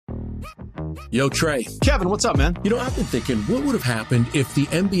Yo, Trey. Kevin, what's up, man? You know, I've been thinking, what would have happened if the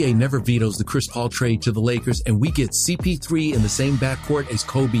NBA never vetoes the Chris Paul trade to the Lakers and we get CP3 in the same backcourt as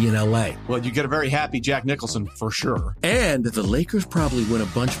Kobe in LA? Well, you get a very happy Jack Nicholson for sure. And the Lakers probably win a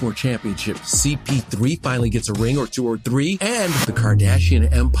bunch more championships. CP3 finally gets a ring or two or three, and the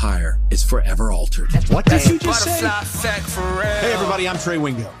Kardashian empire is forever altered. What did you just say? Hey, everybody, I'm Trey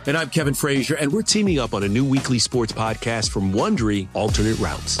Wingo. And I'm Kevin Frazier, and we're teaming up on a new weekly sports podcast from Wondery, Alternate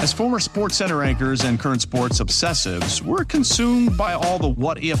Routes. As former Sports Center anchors and current sports obsessives, we're consumed by all the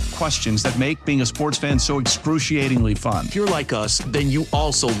what-if questions that make being a sports fan so excruciatingly fun. If you're like us, then you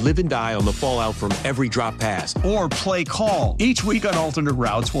also live and die on the fallout from every drop pass. Or play call. Each week on Alternate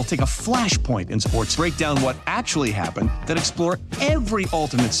Routes, we'll take a flashpoint in sports, break down what actually happened, then explore every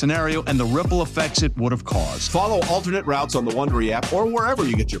alternate scenario and the ripple effects it would have caused. Follow Alternate Routes on the Wondery app or wherever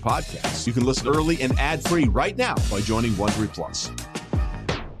you get your podcasts. You can listen early and ad-free right now by joining Wondery Plus.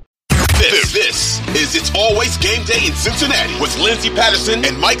 This is It's Always Game Day in Cincinnati with Lindsey Patterson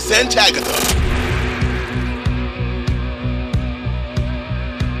and Mike Santagata.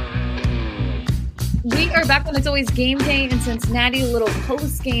 We are back on It's Always Game Day in Cincinnati, a little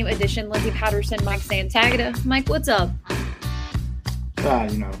post-game edition. Lindsey Patterson, Mike Santagata. Mike, what's up?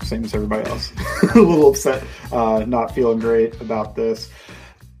 Same as everybody else. A little upset, not feeling great about this.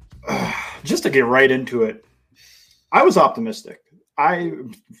 Just to get right into it, I was optimistic. I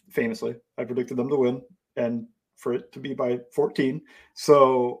predicted them to win and for it to be by 14.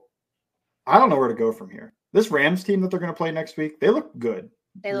 So I don't know where to go from here. This Rams team that they're going to play next week, they look good.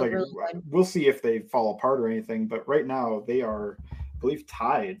 They look really good. We'll see if they fall apart or anything. But right now they are, I believe,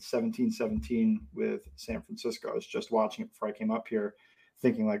 tied 17-17 with San Francisco. I was just watching it before I came up here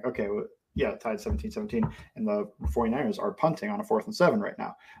thinking like, okay, well, yeah, tied 17-17. And the 49ers are punting on a 4th and 7 right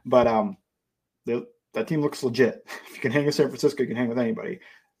now. But that team looks legit. If you can hang with San Francisco, you can hang with anybody.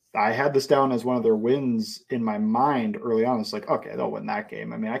 I had this down as one of their wins in my mind early on. It's like, okay, they'll win that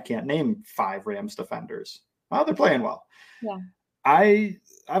game. I mean, I can't name 5 Rams defenders. Well, they're playing well. Yeah.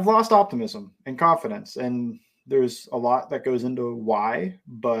 I've lost optimism and confidence, and there's a lot that goes into why,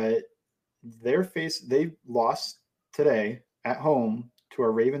 but they lost today at home to a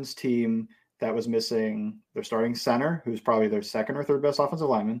Ravens team that was missing their starting center, who's probably their second or third best offensive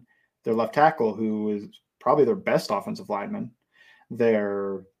lineman, their left tackle, who is probably their best offensive lineman.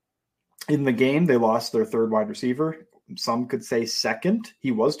 They're in the game. They lost their third wide receiver. Some could say second. He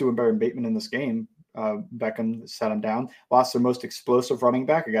was doing better than Bateman in this game. Beckham set him down. Lost their most explosive running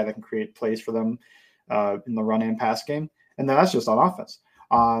back, a guy that can create plays for them in the run and pass game. And then that's just on offense.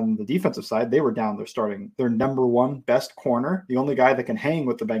 On the defensive side, they were down. They're starting their number one best corner, the only guy that can hang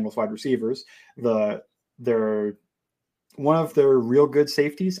with the Bengals wide receivers. They're one of their real good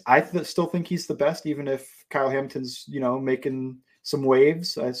safeties. I still think he's the best, even if Kyle Hamilton's, making some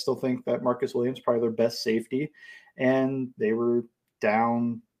waves. I still think that Marcus Williams is probably their best safety. And they were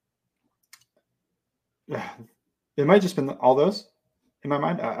down. It might have just been all those in my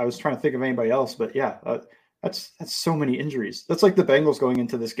mind. I was trying to think of anybody else, but yeah, that's so many injuries. That's like the Bengals going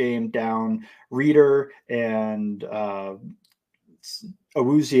into this game down Reeder and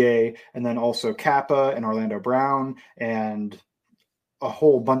Awuzie, and then also Kappa and Orlando Brown and a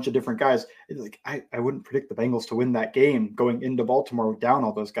whole bunch of different guys. Like I wouldn't predict the Bengals to win that game going into Baltimore down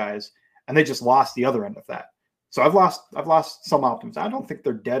all those guys, and they just lost the other end of that. So I've lost some optimism. I don't think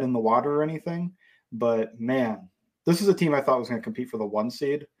they're dead in the water or anything, but man, this is a team I thought was going to compete for the 1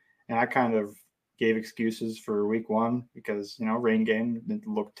 seed, and I kind of gave excuses for week 1 because rain game didn't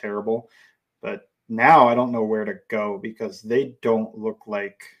look terrible, but now I don't know where to go because they don't look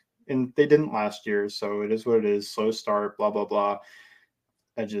like, and they didn't last year. So it is what it is. Slow start, blah, blah, blah.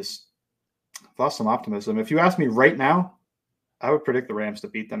 I just lost some optimism. If you ask me right now, I would predict the Rams to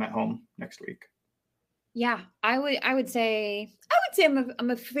beat them at home next week. Yeah, I would say I'm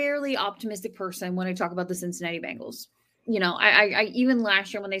a fairly optimistic person when I talk about the Cincinnati Bengals. I even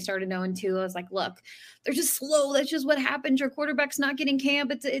last year when they started 0-2, I was like, look, they're just slow. That's just what happens. Your quarterback's not getting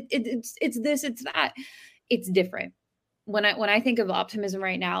camp. It's this, it's that. It's different. When I think of optimism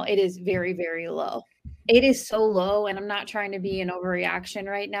right now, it is very, very low. It is so low, and I'm not trying to be an overreaction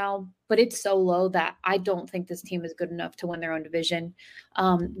right now, but it's so low that I don't think this team is good enough to win their own division.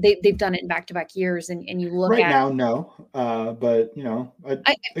 They've done it in back-to-back years, and you look right at now, no. But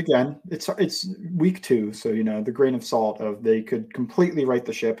again, it's week 2, so the grain of salt of they could completely right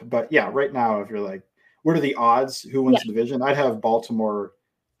the ship. But yeah, right now, if you're like, what are the odds? Who wins the division? I'd have Baltimore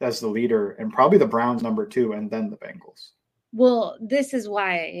as the leader, and probably the Browns number 2, and then the Bengals. Well, this is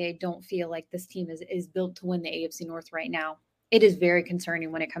why I don't feel like this team is built to win the AFC North right now. It is very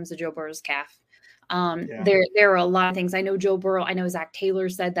concerning when it comes to Joe Burrow's calf. There are a lot of things. I know Joe Burrow, I know Zach Taylor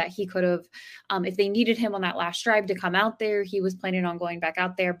said that he could have, if they needed him on that last drive to come out there, he was planning on going back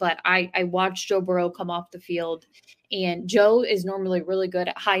out there. But I watched Joe Burrow come off the field, and Joe is normally really good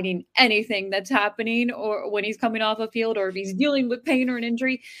at hiding anything that's happening or when he's coming off a field or if he's dealing with pain or an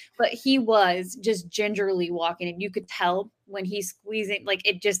injury. But he was just gingerly walking, and you could tell when he's squeezing, like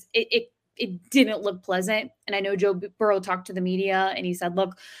it didn't look pleasant. And I know Joe Burrow talked to the media and he said, look,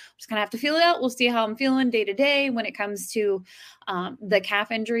 I'm just going to have to feel it out. We'll see how I'm feeling day to day when it comes to the calf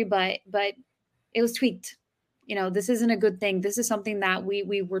injury, but it was tweaked. This isn't a good thing. This is something that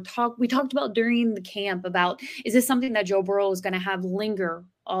we talked about during the camp about, is this something that Joe Burrow is going to have linger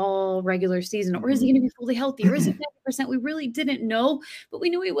all regular season, or is he going to be fully healthy, or is it 90%? We really didn't know, but we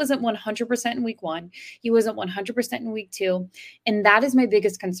knew he wasn't 100% in week 1. He wasn't 100% in week 2. And that is my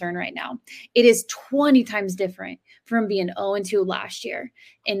biggest concern right now. It is 20 times different from being 0-2 last year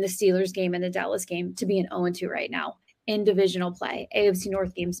in the Steelers game and the Dallas game to being 0-2 right now in divisional play, AFC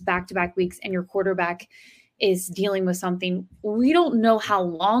North games, back-to-back weeks, and your quarterback is dealing with something. We don't know how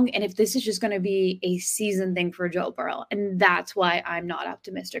long, and if this is just going to be a season thing for Joe Burrow. And that's why I'm not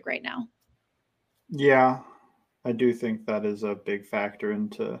optimistic right now. Yeah, I do think that is a big factor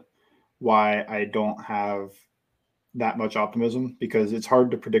into why I don't have that much optimism, because it's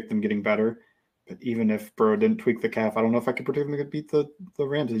hard to predict them getting better. But even if Burrow didn't tweak the calf, I don't know if I could predict them to beat the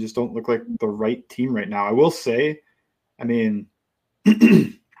Rams. They just don't look like the right team right now. I will say, I mean,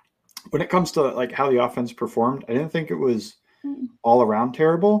 when it comes to like how the offense performed, I didn't think it was all around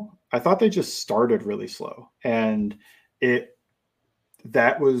terrible. I thought they just started really slow, and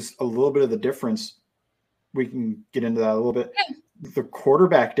that was a little bit of the difference. We can get into that a little bit. The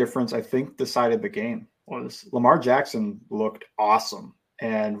quarterback difference, I think, decided the game. Was Lamar Jackson looked awesome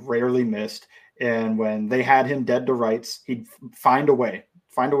and rarely missed. And when they had him dead to rights, he'd find a way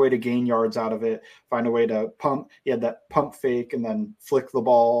to gain yards out of it, find a way to pump. He had that pump fake and then flick the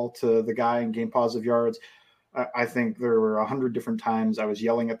ball to the guy and gain positive yards. I think there were 100 different times I was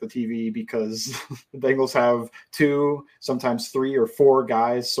yelling at the TV because the Bengals have 2, sometimes 3 or 4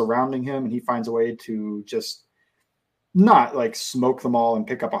 guys surrounding him, and he finds a way to just not like smoke them all and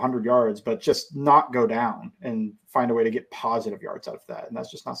pick up 100 yards, but just not go down and find a way to get positive yards out of that. And that's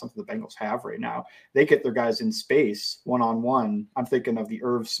just not something the Bengals have right now. They get their guys in space one-on-one. I'm thinking of the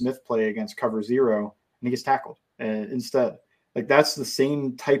Irv Smith play against cover 0, and he gets tackled instead. Like, that's the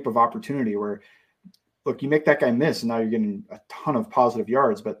same type of opportunity where, look, you make that guy miss, and now you're getting a ton of positive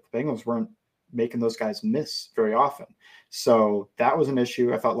yards, but the Bengals weren't making those guys miss very often. So that was an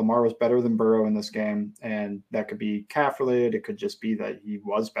issue. I thought Lamar was better than Burrow in this game, and that could be calf related. It could just be that he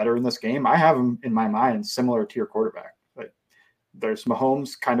was better in this game. I have him in my mind similar to your quarterback. Like, there's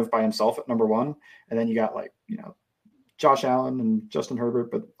Mahomes kind of by himself at number 1, and then you got Josh Allen and Justin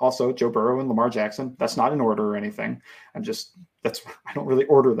Herbert, but also Joe Burrow and Lamar Jackson. That's not in order or anything. I don't really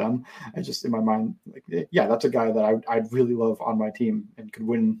order them. I just, in my mind, that's a guy that I'd really love on my team and could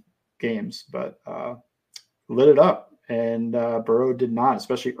win games, but lit it up. And Burrow did not,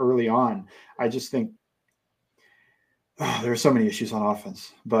 especially early on. I just think there are so many issues on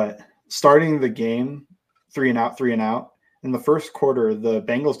offense. But starting the game, 3 and out. In the first quarter, the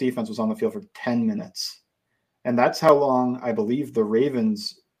Bengals defense was on the field for 10 minutes. And that's how long I believe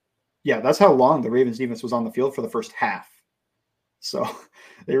that's how long the Ravens defense was on the field for the first half. So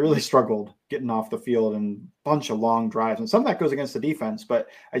they really struggled getting off the field and a bunch of long drives. And some of that goes against the defense, but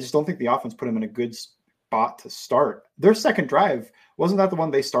I just don't think the offense put them in a good spot to start. Their second drive, wasn't that the one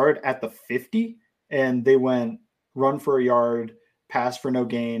they started at the 50? And they went run for a yard, pass for no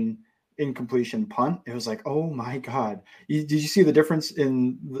gain, incompletion, punt. It was like, oh my God. Did you see the difference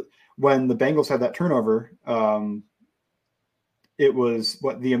when the Bengals had that turnover? It was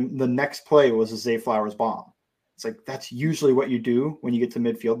the next play was a Zay Flowers bomb. It's like, that's usually what you do when you get to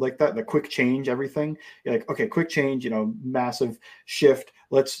midfield like that, the quick change, everything. You're like, okay, quick change, massive shift.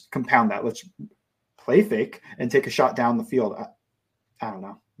 Let's compound that. Let's play fake and take a shot down the field. I don't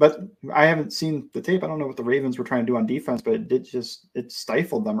know. But I haven't seen the tape. I don't know what the Ravens were trying to do on defense, but it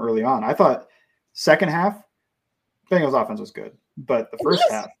stifled them early on. I thought second half, Bengals offense was good, but the first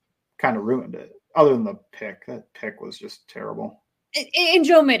half kind of ruined it. Other than the pick, that pick was just terrible. And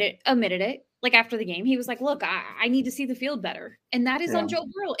Joe admitted it. Like, after the game, he was like, look, I need to see the field better. And that is on Joe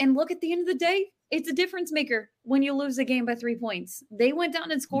Burrow. And look, at the end of the day, it's a difference maker when you lose a game by 3 points. They went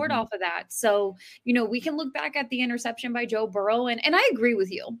down and scored off of that. So, we can look back at the interception by Joe Burrow. And I agree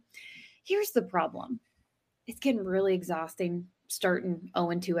with you. Here's the problem. It's getting really exhausting starting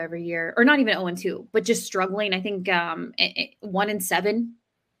 0-2 every year. Or not even 0-2, but just struggling. I think 1-7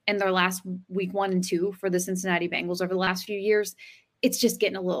 in their last week 1 and 2 for the Cincinnati Bengals over the last few years. it's just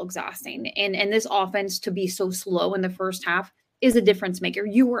getting a little exhausting. And this offense to be so slow in the first half is a difference maker.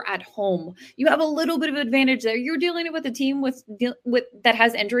 You were at home. You have a little bit of advantage there. You're dealing with a team with that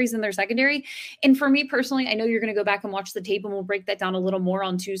has injuries in their secondary. And for me personally, I know you're going to go back and watch the tape and we'll break that down a little more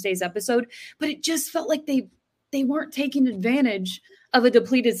on Tuesday's episode, but it just felt like they weren't taking advantage of a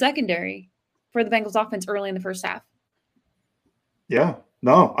depleted secondary for the Bengals offense early in the first half. Yeah,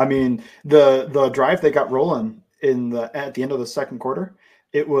 no, I mean, the drive they got rolling at the end of the second quarter,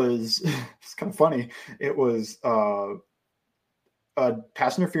 it's kind of funny. It was a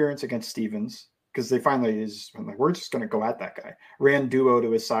pass interference against Stevens, because they finally we're just going to go at that guy. Ran duo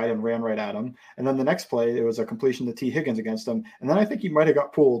to his side and ran right at him. And then the next play, it was a completion to T. Higgins against him. And then I think he might have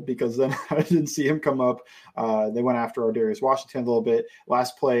got pulled, because then I didn't see him come up. They went after Darius Washington a little bit.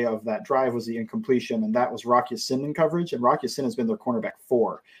 Last play of that drive was the incompletion, and that was Rocky Sin in coverage. And Rocky Sin has been their cornerback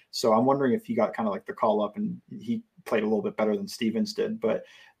 4. So I'm wondering if he got kind of like the call up and he played a little bit better than Stevens did. But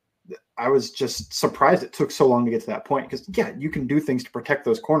I was just surprised it took so long to get to that point, because you can do things to protect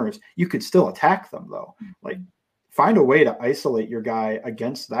those corners. You could still attack them though. Like, find a way to isolate your guy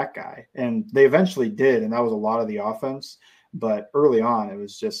against that guy. And they eventually did. And that was a lot of the offense. But early on, it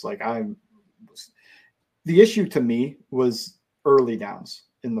was just like, the issue to me was early downs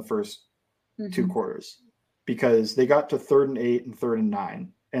in the first 2 quarters, because they got to 3rd and 8 and 3rd and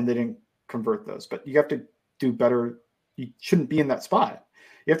 9, and they didn't convert those. But you have to do better. You shouldn't be in that spot.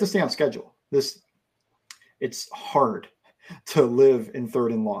 You have to stay on schedule. It's hard to live in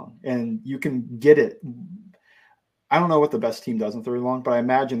 3rd and long, and you can get it. I don't know what the best team does in 3rd and long, but I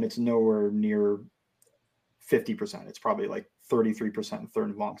imagine it's nowhere near 50%. It's probably like 33% in 3rd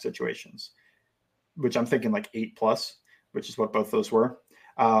and long situations, which I'm thinking like 8+, which is what both those were.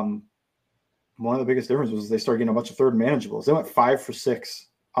 One of the biggest differences was they started getting a bunch of 3rd manageables. They went 5 for 6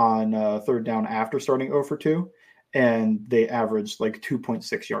 on 3rd down after starting 0 for 2. And they averaged like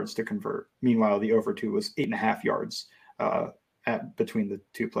 2.6 yards to convert. Meanwhile, the over 2 was 8.5 yards between the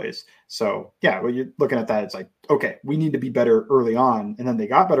 2 plays. So yeah, when you're looking at that, it's like, okay, we need to be better early on. And then they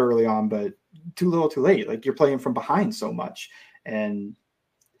got better early on, but too little too late. Like, you're playing from behind so much, and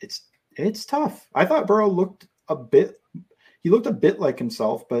it's tough. I thought Burrow looked a bit like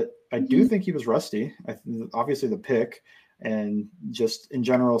himself, but I do think he was rusty. Obviously the pick, and just in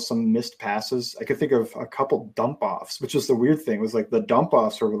general, some missed passes. I could think of a couple dump offs, which is the weird thing. It was like the dump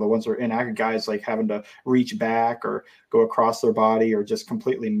offs were the ones that are inaccurate, guys like having to reach back or go across their body or just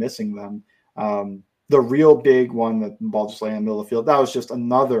completely missing them. The real big one, that the ball just laying in the middle of the field, that was just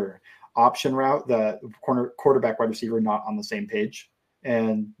another option route that quarterback, wide receiver, not on the same page.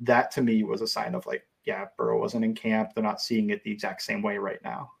 And that to me was a sign of like, yeah, Burrow wasn't in camp. They're not seeing it the exact same way right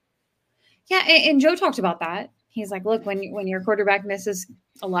now. Yeah. And Joe talked about that. He's like, look, when your quarterback misses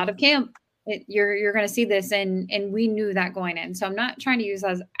a lot of camp, you're going to see this. And we knew that going in. So I'm not trying to use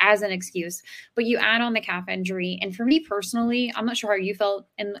that as an excuse, but you add on the calf injury. And for me personally, I'm not sure how you felt.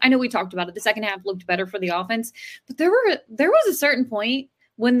 And I know we talked about it. The second half looked better for the offense, but there was a certain point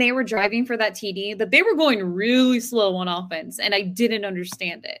when they were driving for that TD that they were going really slow on offense. And I didn't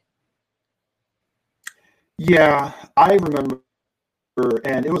understand it. Yeah, I remember,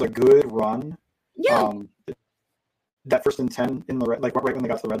 and it was a good run. Yeah. That 1st and 10 in the right when they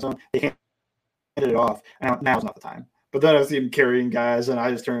got to the red zone, they handed it off. And now's not the time. But then I see him carrying guys, and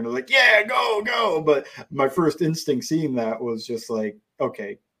I just turned to like, yeah, go. But my first instinct seeing that was just like,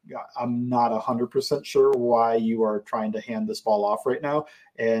 okay, I'm not 100% sure why you are trying to hand this ball off right now.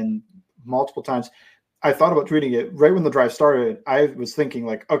 And multiple times, I thought about tweeting it right when the drive started. I was thinking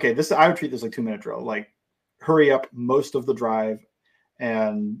like, okay, I would treat this like 2-minute drill. Like, hurry up most of the drive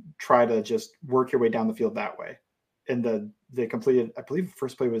and try to just work your way down the field that way. And they completed, I believe the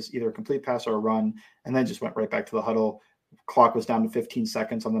first play was either a complete pass or a run, and then just went right back to the huddle. Clock was down to 15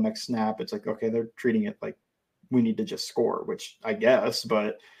 seconds on the next snap. It's like, okay, they're treating it like we need to just score, which I guess,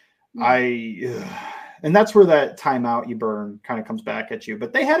 but and that's where that timeout you burn kind of comes back at you.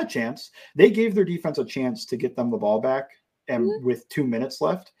 But they had a chance. They gave their defense a chance to get them the ball back, and with 2 minutes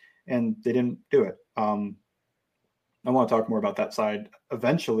left, and they didn't do it. I want to talk more about that side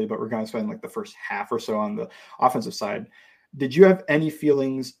eventually, but we're going to spend like the first half or so on the offensive side. Did you have any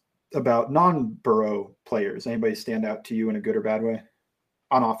feelings about non-Burrow players? Anybody stand out to you in a good or bad way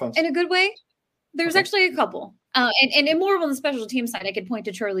on offense? In a good way? There's actually a couple. And more on the special team side, I could point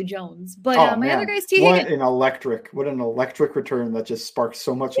to Charlie Jones. But my other guy's T. What an electric return that just sparked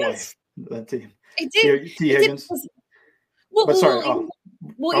so much life. That team. It did. T. Higgins. Well,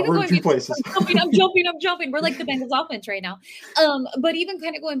 Well, even we're in going two back, places. I'm jumping. We're like the Bengals offense right now. But even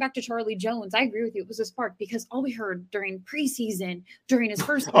kind of going back to Charlie Jones, I agree with you. It was a spark because all we heard during preseason, during his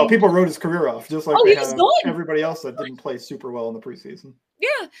first game, people wrote his career off, just like he they was have gone. everybody else that didn't play super well in the preseason.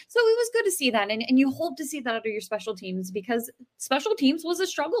 Yeah, so it was good to see that. And you hope to see that out of your special teams because special teams was a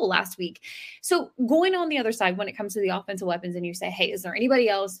struggle last week. So going on the other side, when it comes to the offensive weapons and you say, hey, is there anybody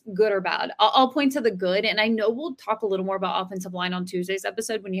else good or bad? I'll point to the good. And I know we'll talk a little more about offensive line on Tuesday's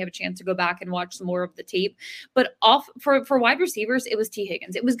episode when you have a chance to go back and watch some more of the tape. But for wide receivers, it was T.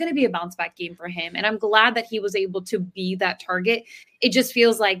 Higgins. It was going to be a bounce back game for him. And I'm glad that he was able to be that target. It just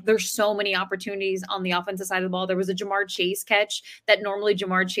feels like there's so many opportunities on the offensive side of the ball. There was a Jamar Chase catch that normally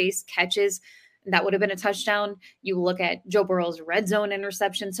Jamar Chase catches. That would have been a touchdown. You look at Joe Burrow's red zone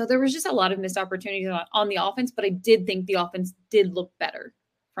interception. So there was just a lot of missed opportunities on the offense, but I did think the offense did look better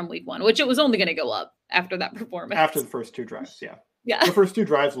from week one, which it was only going to go up after that performance. After the first two drives, yeah. Yeah. The first two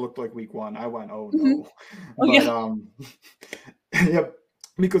drives looked like week one. I went, oh no. Mm-hmm. But yep,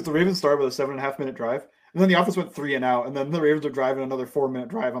 because the Ravens started with a 7.5 minute drive, and then the offense went 3 and out, and then the Ravens are driving another 4 minute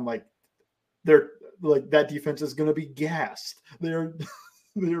drive. I'm like, they're like, that defense is going to be gassed. They're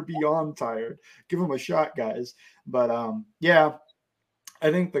beyond tired. Give them a shot, guys. But yeah,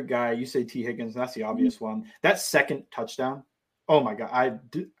 I think the guy you say T. Higgins, that's the obvious one. That second touchdown, oh my god,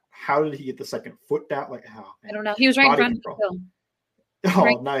 how did he get the second foot down? Like, oh, man. I don't know. He was right in front of him. Oh,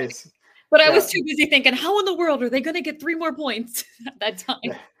 right. Nice. But I was too busy thinking, how in the world are they going to get 3 more points at that time?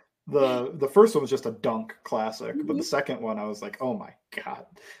 Yeah. The first one was just a dunk classic, but the second one I was like, oh my god,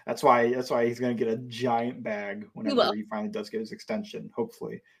 that's why he's going to get a giant bag whenever he finally does get his extension.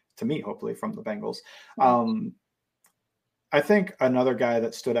 Hopefully from the Bengals. I think another guy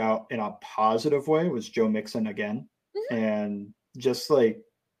that stood out in a positive way was Joe Mixon again, and just like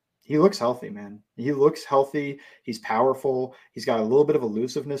he looks healthy, man. He looks healthy. He's powerful. He's got a little bit of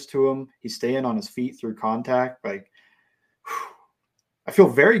elusiveness to him. He's staying on his feet through contact. Like, I feel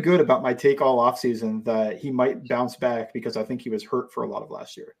very good about my take all offseason that he might bounce back because I think he was hurt for a lot of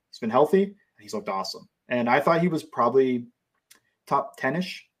last year. He's been healthy and he's looked awesome. And I thought he was probably top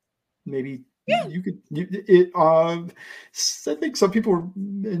 10-ish, maybe. Yeah. I think some people were,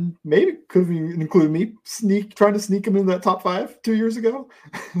 and maybe could have included me, trying to sneak him into that top 5 2 years ago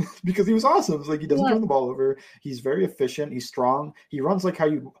because he was awesome. It's like he doesn't turn the ball over. He's very efficient. He's strong. He runs like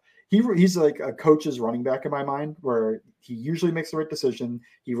he's like a coach's running back in my mind, where he usually makes the right decision.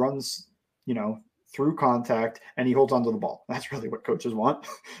 He runs, through contact, and he holds onto the ball. That's really what coaches want.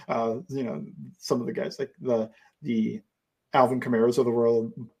 Some of the guys like the Alvin Kamaras of the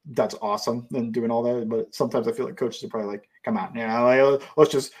world, that's awesome and doing all that. But sometimes I feel like coaches are probably like, come on,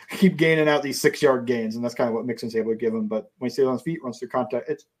 let's just keep gaining out these 6-yard gains. And that's kind of what Mixon's able to give him. But when he stays on his feet, runs through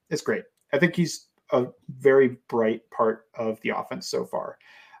contact, it's great. I think he's a very bright part of the offense so far.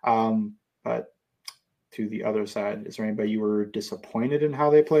 But to the other side, is there anybody you were disappointed in how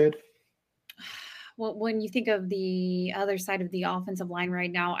they played? Well, when you think of the other side of the offensive line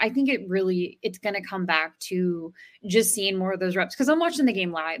right now, I think it's going to come back to just seeing more of those reps, because I'm watching the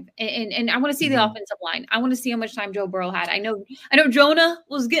game live and I want to see the offensive line. I want to see how much time Joe Burrow had. I know Jonah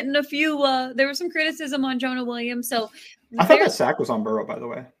was getting a few, there was some criticism on Jonah Williams. So I thought that sack was on Burrow, by the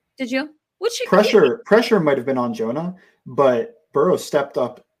way. Did you? Pressure might have been on Jonah, but Burrow stepped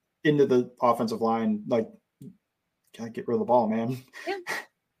up into the offensive line. Like, can't get rid of the ball, man. Yeah.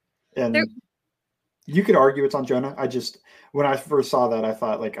 And you could argue it's on Jonah. When I first saw that, I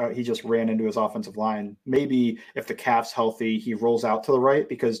thought like, he just ran into his offensive line. Maybe if the calf's healthy, he rolls out to the right,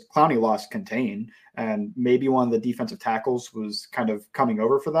 because Clowney lost contain, and maybe one of the defensive tackles was kind of coming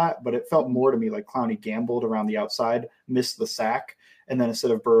over for that. But it felt more to me like Clowney gambled around the outside, missed the sack, and then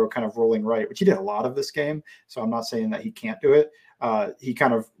instead of Burrow kind of rolling right, which he did a lot of this game, so I'm not saying that he can't do it, he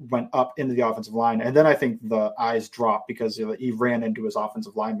kind of went up into the offensive line. And then I think the eyes dropped because he ran into his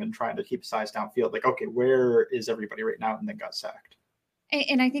offensive lineman trying to keep his eyes downfield. Like, okay, where is everybody right now? And then got sacked.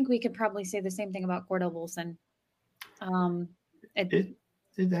 And I think we could probably say the same thing about Cordell Wilson. It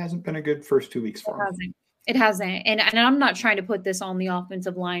hasn't been a good first 2 weeks for him. It hasn't. And I'm not trying to put this on the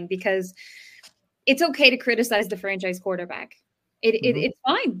offensive line, because it's okay to criticize the franchise quarterback. It's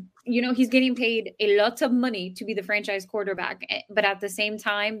fine. He's getting paid a lot of money to be the franchise quarterback. But at the same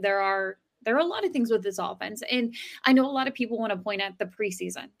time, there are a lot of things with this offense. And I know a lot of people want to point at the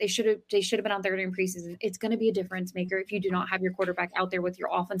preseason. They should have been out there during preseason. It's going to be a difference maker if you do not have your quarterback out there with your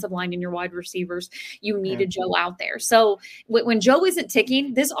offensive line and your wide receivers. You need a Joe out there. So when Joe isn't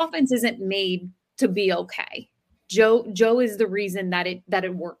ticking, this offense isn't made to be okay. Joe is the reason that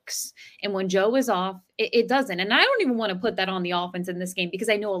it works. And when Joe is off, it doesn't. And I don't even want to put that on the offense in this game, because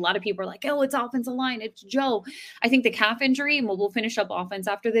I know a lot of people are like, oh, it's offensive line, it's Joe. I think the calf injury, and we'll finish up offense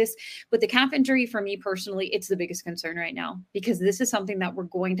after this, but the calf injury for me personally, it's the biggest concern right now, because this is something that we're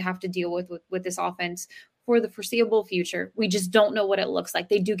going to have to deal with this offense for the foreseeable future. We just don't know what it looks like.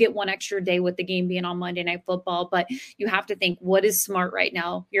 They do get one extra day with the game being on Monday Night Football, but you have to think, what is smart right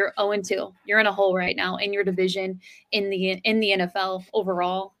now? You're 0-2. You're in a hole right now in your division, in the NFL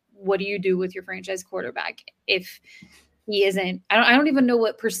overall. What do you do with your franchise quarterback if he isn't? I don't even know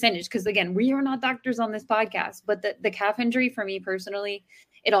what percentage, because again, we are not doctors on this podcast, but the calf injury for me personally,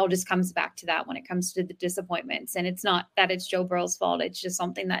 it all just comes back to that when it comes to the disappointments. And it's not that it's Joe Burrow's fault. It's just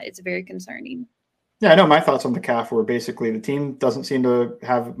something that it's very concerning. Yeah, I know my thoughts on the calf were basically the team doesn't seem to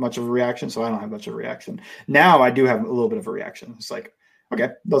have much of a reaction, so I don't have much of a reaction. Now I do have a little bit of a reaction. It's like, okay,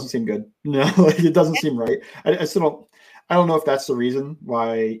 doesn't seem good. No, it doesn't seem right. I still don't know if that's the reason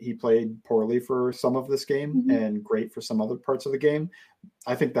why he played poorly for some of this game and great for some other parts of the game.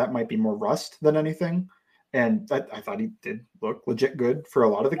 I think that might be more rust than anything. And I thought he did look legit good for a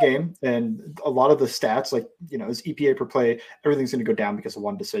lot of the game. And a lot of the stats, like, his EPA per play, everything's going to go down because of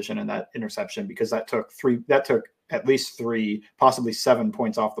one decision and that interception, because that took at least 3, possibly 7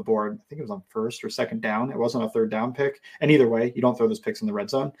 points off the board. I think it was on first or second down. It wasn't a third down pick. And either way, you don't throw those picks in the red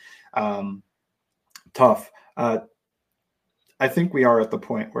zone. Tough. I think we are at the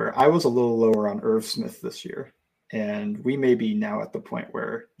point where I was a little lower on Irv Smith this year. And we may be now at the point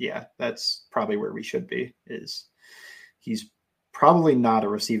where, yeah, that's probably where we should be, is he's probably not a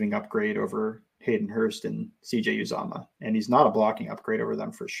receiving upgrade over Hayden Hurst and CJ Uzomah. And he's not a blocking upgrade over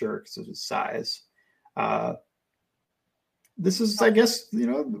them for sure because of his size. This is, I guess,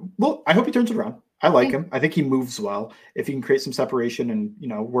 well, I hope he turns it around. I like him. I think he moves well. If he can create some separation and,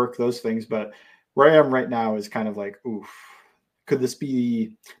 work those things. But where I am right now is kind of like, oof. Could this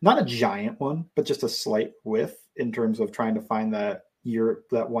be not a giant one, but just a slight whiff in terms of trying to find that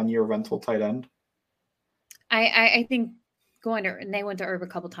 1 year rental tight end? I think they went to Irv a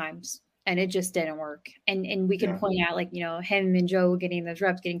couple times and it just didn't work. And we can point out, like, him and Joe getting those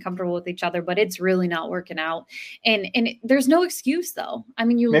reps, getting comfortable with each other, but it's really not working out. And there's no excuse though. I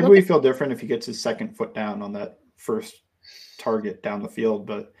mean, maybe we feel different if he gets his second foot down on that first target down the field,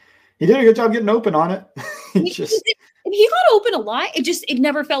 but he did a good job getting open on it. He got open a lot. It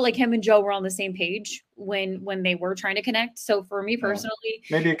never felt like him and Joe were on the same page when they were trying to connect. So for me personally,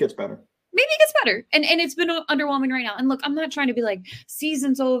 maybe it gets better. And it's been underwhelming right now. And look, I'm not trying to be like,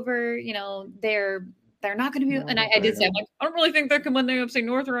 season's over, they're not going to be. And I did say, I'm like, I don't really think they can win the NFC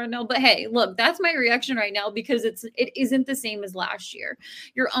North right now. But hey, look, that's my reaction right now, because it isn't the same as last year.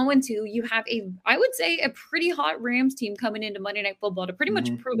 You're 0-2. You have I would say, a pretty hot Rams team coming into Monday Night Football to pretty much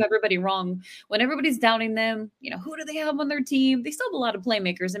prove everybody wrong. When everybody's doubting them, who do they have on their team? They still have a lot of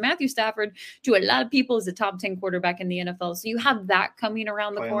playmakers. And Matthew Stafford, to a lot of people, is a top 10 quarterback in the NFL. So you have that coming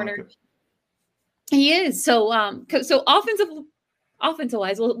around the corner. Like he is. So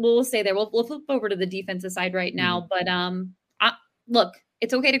offensive-wise, we'll stay there. We'll flip over to the defensive side right now. But look,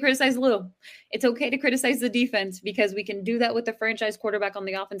 it's okay to criticize Lou. It's okay to criticize the defense, because we can do that with the franchise quarterback on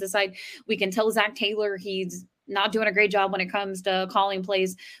the offensive side. We can tell Zach Taylor he's not doing a great job when it comes to calling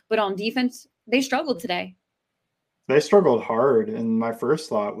plays. But on defense, they struggled today. They struggled hard. And my first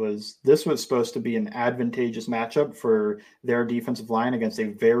thought was this was supposed to be an advantageous matchup for their defensive line against a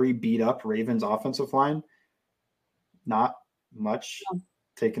very beat-up Ravens offensive line. Not much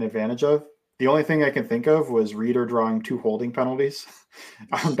taken advantage of. The only thing I can think of was Reeder drawing 2 holding penalties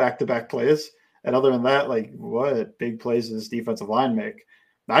on back-to-back plays. And other than that, like, what big plays does this defensive line make?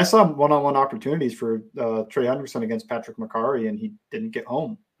 I saw one-on-one opportunities for Trey Hendrickson against Patrick McCarry, and he didn't get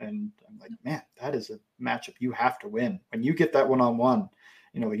home. And I'm like, man, that is a matchup you have to win. When you get that one-on-one,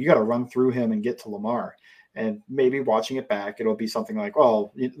 you got to run through him and get to Lamar. And maybe watching it back, it'll be something like,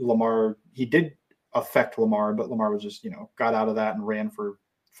 well, Lamar, he did affect Lamar, but Lamar was just, got out of that and ran for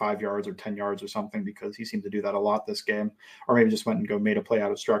 5 yards or 10 yards or something, because he seemed to do that a lot this game, or maybe just went and made a play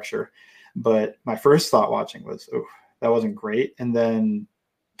out of structure. But my first thought watching was, oh, that wasn't great. And then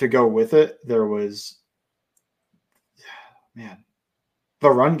to go with it, there was, the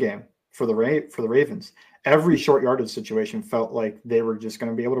run game for the Ravens. Every short yardage situation felt like they were just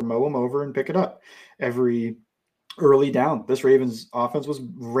going to be able to mow them over and pick it up. Every early down, this Ravens offense was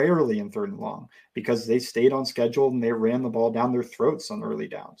rarely in 3rd and long, because they stayed on schedule and they ran the ball down their throats on early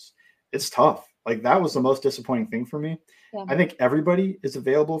downs. It's tough. Like, that was the most disappointing thing for me. Yeah. I think everybody is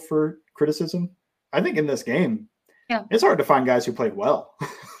available for criticism. I think in this game, it's hard to find guys who played well,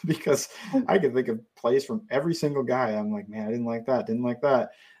 because I can think of plays from every single guy. I'm like, man, I didn't like that.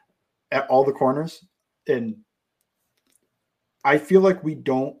 At all the corners. And I feel like we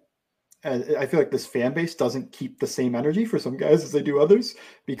don't. I feel like this fan base doesn't keep the same energy for some guys as they do others,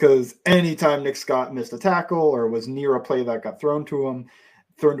 because anytime Nick Scott missed a tackle or was near a play that got thrown to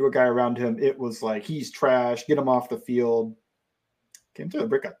a guy around him, it was like, he's trash, get him off the field. Came to the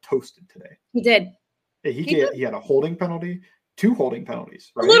brick, got toasted today. He did. He had a holding penalty, 2 holding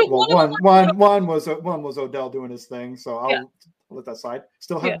penalties, right? One was Odell doing his thing, so I'll let that slide.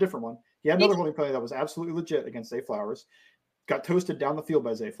 Still had a different one. He had another holding penalty that was absolutely legit against Zay Flowers. Got toasted down the field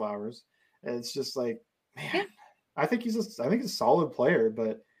by Zay Flowers. And it's just like, man, I think he's a solid player,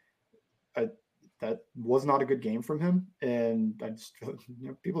 but that was not a good game from him. And I just,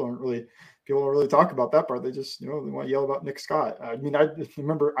 people don't really talk about that part. They just, they want to yell about Nick Scott. I mean, I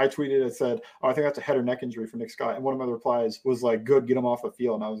remember I tweeted, I said, "Oh, I think that's a head or neck injury for Nick Scott." And one of my replies was like, "Good, get him off the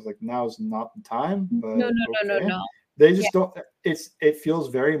field." And I was like, now's not the time. But No. They just don't. It feels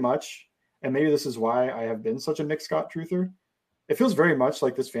very much, and maybe this is why I have been such a Nick Scott truther. It feels very much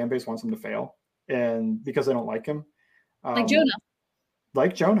like this fan base wants him to fail, and because they don't like him. Like Jonah.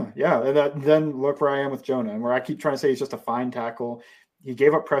 Like Jonah, yeah. And then look where I am with Jonah, and where I keep trying to say he's just a fine tackle. He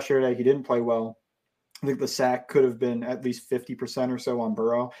gave up pressure today. He didn't play well. I think the sack could have been at least 50% or so on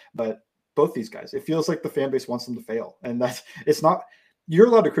Burrow, but both these guys, it feels like the fan base wants them to fail. And it's not, you're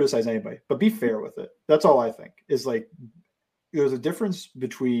allowed to criticize anybody, but be fair with it. That's all I think is like, there's a difference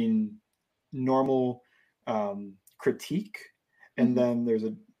between normal critique, and then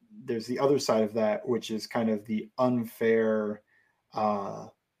there's the other side of that, which is kind of the unfair. I'm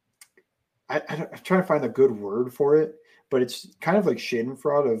trying to find a good word for it, but it's kind of like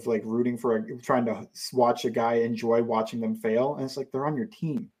Schadenfreude of like rooting for trying to watch a guy enjoy watching them fail. And it's like, they're on your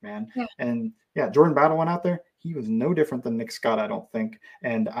team, man. Yeah. And Jordan Battle went out there. He was no different than Nick Scott, I don't think.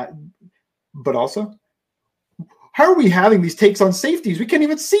 But also, how are we having these takes on safeties? We can't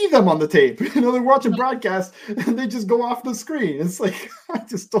even see them on the tape. They're watching broadcast and they just go off the screen. It's like, I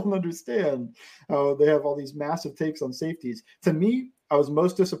just don't understand how they have all these massive takes on safeties. To me, I was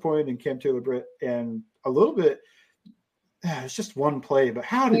most disappointed in Cam Taylor-Britt, and a little bit, it's just one play, but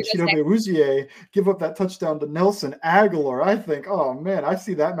how did Chidobe Awuzie give up that touchdown to Nelson Aguilar? I think, oh man, I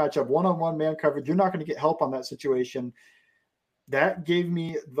see that matchup, one-on-one man coverage. You're not going to get help on that situation. That gave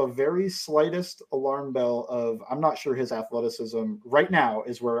me the very slightest alarm bell of, I'm not sure his athleticism right now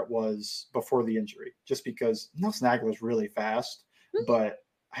is where it was before the injury, just because Nelson Aguilar is really fast, but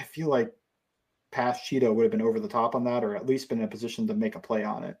I feel like past Cheeto would have been over the top on that, or at least been in a position to make a play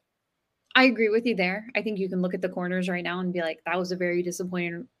on it. I agree with you there. I think you can look at the corners right now and be like, that was a very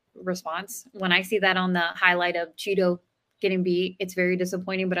disappointing response. When I see that on the highlight of Cheeto getting beat, it's very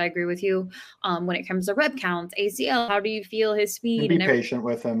disappointing, but I agree with you. When it comes to rep counts, ACL, how do you feel his speed? And be patient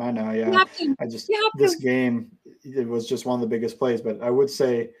with him. I know. Yeah. This game, it was just one of the biggest plays, but I would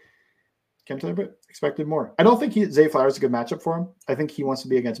say Cam Taylor expected more. I don't think Zay Flowers is a good matchup for him. I think he wants to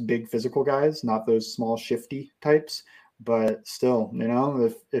be against big physical guys, not those small shifty types, but still,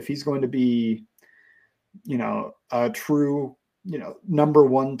 if he's going to be, a true, number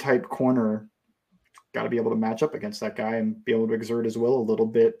one type corner, got to be able to match up against that guy and be able to exert his will a little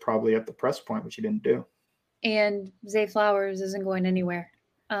bit, probably at the press point, which he didn't do. And Zay Flowers isn't going anywhere.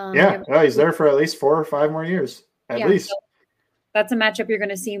 He's there for at least 4 or 5 more years, at least. So that's a matchup you're going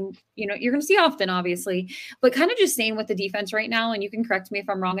to see, you're going to see often, obviously, but kind of just staying with the defense right now. And you can correct me if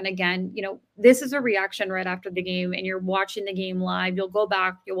I'm wrong. And again, this is a reaction right after the game and you're watching the game live. You'll go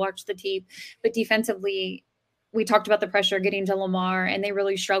back, you'll watch the tape, but defensively, we talked about the pressure getting to Lamar, and they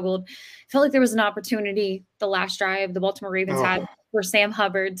really struggled. Felt like there was an opportunity the last drive the Baltimore Ravens had for Sam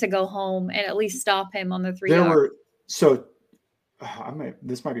Hubbard to go home and at least stop him on the 3-yard.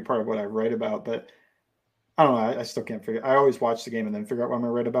 This might be part of what I write about, but I don't know. I still can't figure. I always watch the game and then figure out what I'm going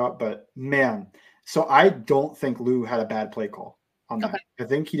to write about. But man, so I don't think Lou had a bad play call on that. Okay. I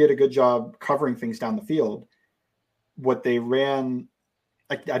think he did a good job covering things down the field. What they ran,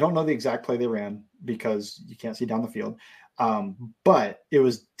 I don't know the exact play they ran because you can't see down the field. But it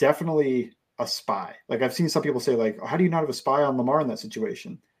was definitely a spy. Like I've seen some people say, like, how do you not have a spy on Lamar in that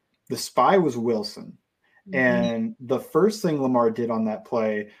situation? The spy was Wilson. Mm-hmm. And the first thing Lamar did on that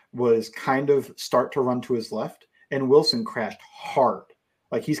play was kind of start to run to his left. And Wilson crashed hard.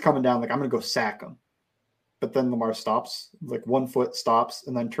 Like he's coming down, like I'm going to go sack him. But then Lamar stops, like 1 foot stops,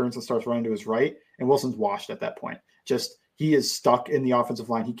 and then turns and starts running to his right. And Wilson's washed at that point. He is stuck in the offensive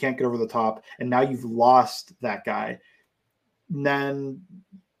line. He can't get over the top. And now you've lost that guy. And then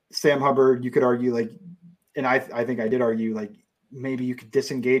Sam Hubbard, you could argue like, and I think I did argue like maybe you could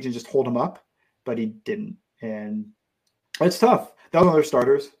disengage and just hold him up, but he didn't. And it's tough. That was one of their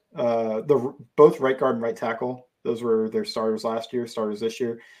starters. Both right guard and right tackle. Those were their starters last year, starters this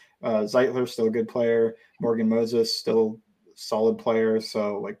year. Zeitler, still a good player. Morgan Moses, still solid player.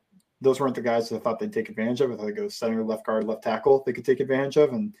 So like those weren't the guys that I thought they'd take advantage of. I thought they'd go center, left guard, left tackle they could take advantage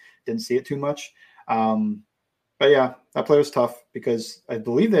of, and didn't see it too much. But yeah, that play was tough because I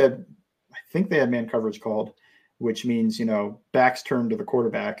think they had man coverage called, which means, backs turned to the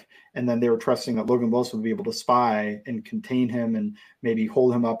quarterback, and then they were trusting that Logan Wilson would be able to spy and contain him and maybe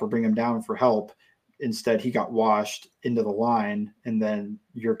hold him up or bring him down for help. Instead, he got washed into the line, and then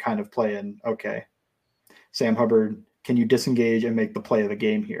you're kind of playing, okay, Sam Hubbard, can you disengage and make the play of the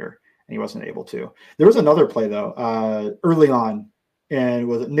game here? And he wasn't able to. There was another play, though, early on, and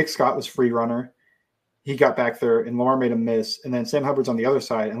Nick Scott was free runner. He got back there, and Lamar made him miss, and then Sam Hubbard's on the other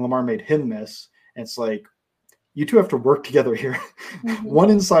side, and Lamar made him miss. And it's like, you two have to work together here. Mm-hmm.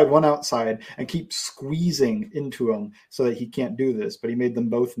 One inside, one outside, and keep squeezing into him so that he can't do this. But he made them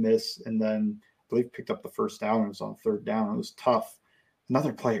both miss, and then I believe picked up the first down. It was on third down. It was tough.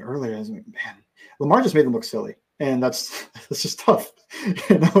 Another play earlier, I was like, man, Lamar just made them look silly. And that's just tough.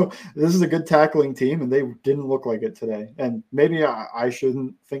 This is a good tackling team, and they didn't look like it today. And maybe I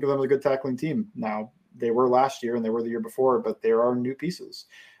shouldn't think of them as a good tackling team. Now, they were last year and they were the year before, but there are new pieces.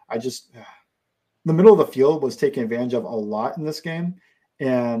 The middle of the field was taken advantage of a lot in this game.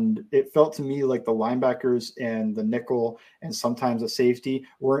 And it felt to me like the linebackers and the nickel and sometimes the safety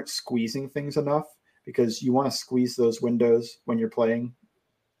weren't squeezing things enough, because you want to squeeze those windows when you're playing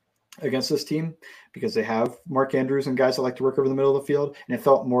against this team, because they have Mark Andrews and guys that like to work over the middle of the field. And it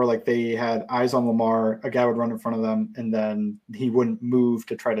felt more like they had eyes on Lamar, a guy would run in front of them, and then he wouldn't move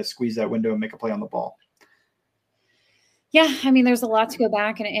to try to squeeze that window and make a play on the ball. Yeah, I mean, there's a lot to go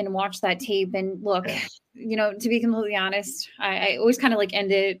back and watch that tape. And look, to be completely honest, I always kind of like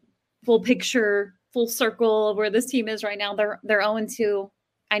end it full picture, full circle of where this team is right now. They're 0-2.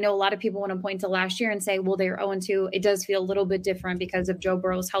 I know a lot of people want to point to last year and say, well, they're 0-2. It does feel a little bit different because of Joe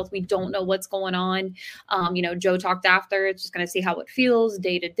Burrow's health. We don't know what's going on. Joe talked after. It's just going to see how it feels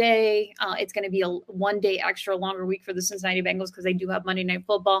day to day. It's going to be a 1 day extra longer week for the Cincinnati Bengals because they do have Monday Night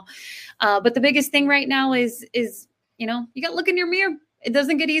Football. But the biggest thing right now is you got to look in your mirror. It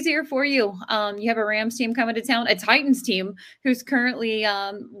doesn't get easier for you. You have a Rams team coming to town, a Titans team who's currently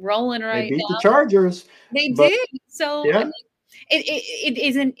rolling right now. They beat the Chargers. They did. So yeah. I mean,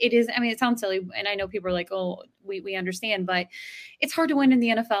 it is. I mean, it sounds silly, and I know people are like, "Oh, we understand," but it's hard to win in the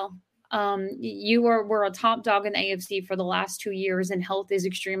NFL. We're a top dog in the AFC for the last 2 years, and health is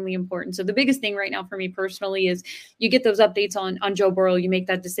extremely important. So the biggest thing right now for me personally is you get those updates on Joe Burrow. You make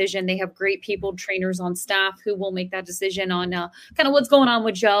that decision. They have great people, trainers on staff who will make that decision on kind of what's going on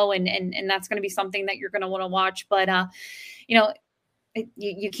with Joe, and that's going to be something that you're going to want to watch. But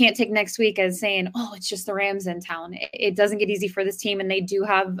you can't take next week as saying, oh, it's just the Rams in town. It doesn't get easy for this team, and they do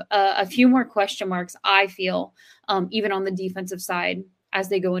have a few more question marks, I feel, even on the defensive side as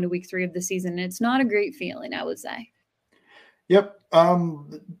they go into week 3 of the season. And it's not a great feeling, I would say. Yep.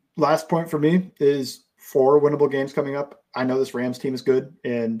 Last point for me is 4 winnable games coming up. I know this Rams team is good,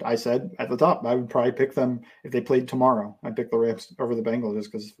 and I said at the top I would probably pick them if they played tomorrow. I'd pick the Rams over the Bengals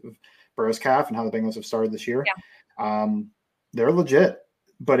just because of Burrow's calf and how the Bengals have started this year. Yeah. They're legit.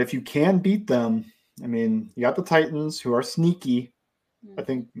 But if you can beat them, I mean, you got the Titans who are sneaky. I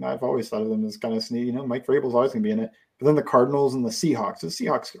think I've always thought of them as kind of sneaky. Mike Vrabel's always going to be in it. But then the Cardinals and the Seahawks. The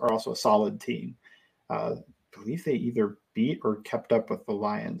Seahawks are also a solid team. I believe they either beat or kept up with the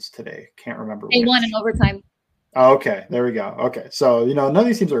Lions today. Can't remember. They won in overtime. Oh, okay, there we go. Okay, so none of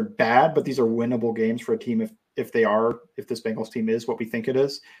these teams are bad, but these are winnable games for a team. If this Bengals team is what we think it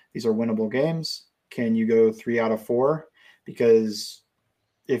is, these are winnable games. Can you go 3 out of 4? Because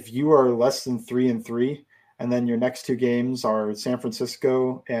if you are less than 3-3, and then your next 2 games are San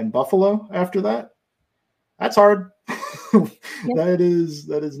Francisco and Buffalo after that, that's hard. That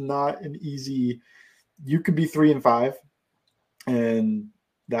is not an easy. You could be 3-5, and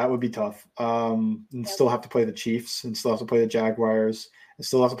that would be tough. And still have to play the Chiefs, and still have to play the Jaguars, and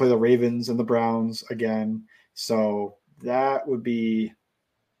still have to play the Ravens and the Browns again. So that would be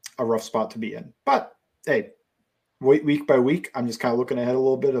a rough spot to be in. But hey, week by week, I'm just kind of looking ahead a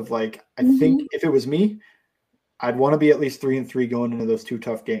little bit of like, I think if it was me, I'd want to be at least 3-3 going into those 2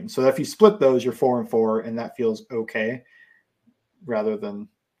 tough games. So if you split those, you're 4-4, and that feels okay, rather than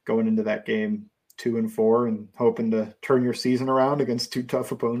going into that game 2-4 and hoping to turn your season around against 2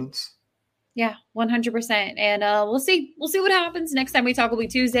 tough opponents. Yeah, 100%. And we'll see what happens next time we talk. Will be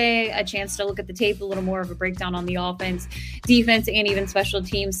Tuesday, a chance to look at the tape, a little more of a breakdown on the offense, defense, and even special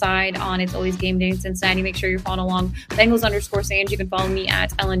team side on It's Always Game Day in Cincinnati. Make sure you're following along. Bengals_Sands. You can follow me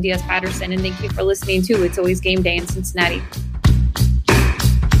at Ellen Diaz Patterson. And thank you for listening to It's Always Game Day in Cincinnati.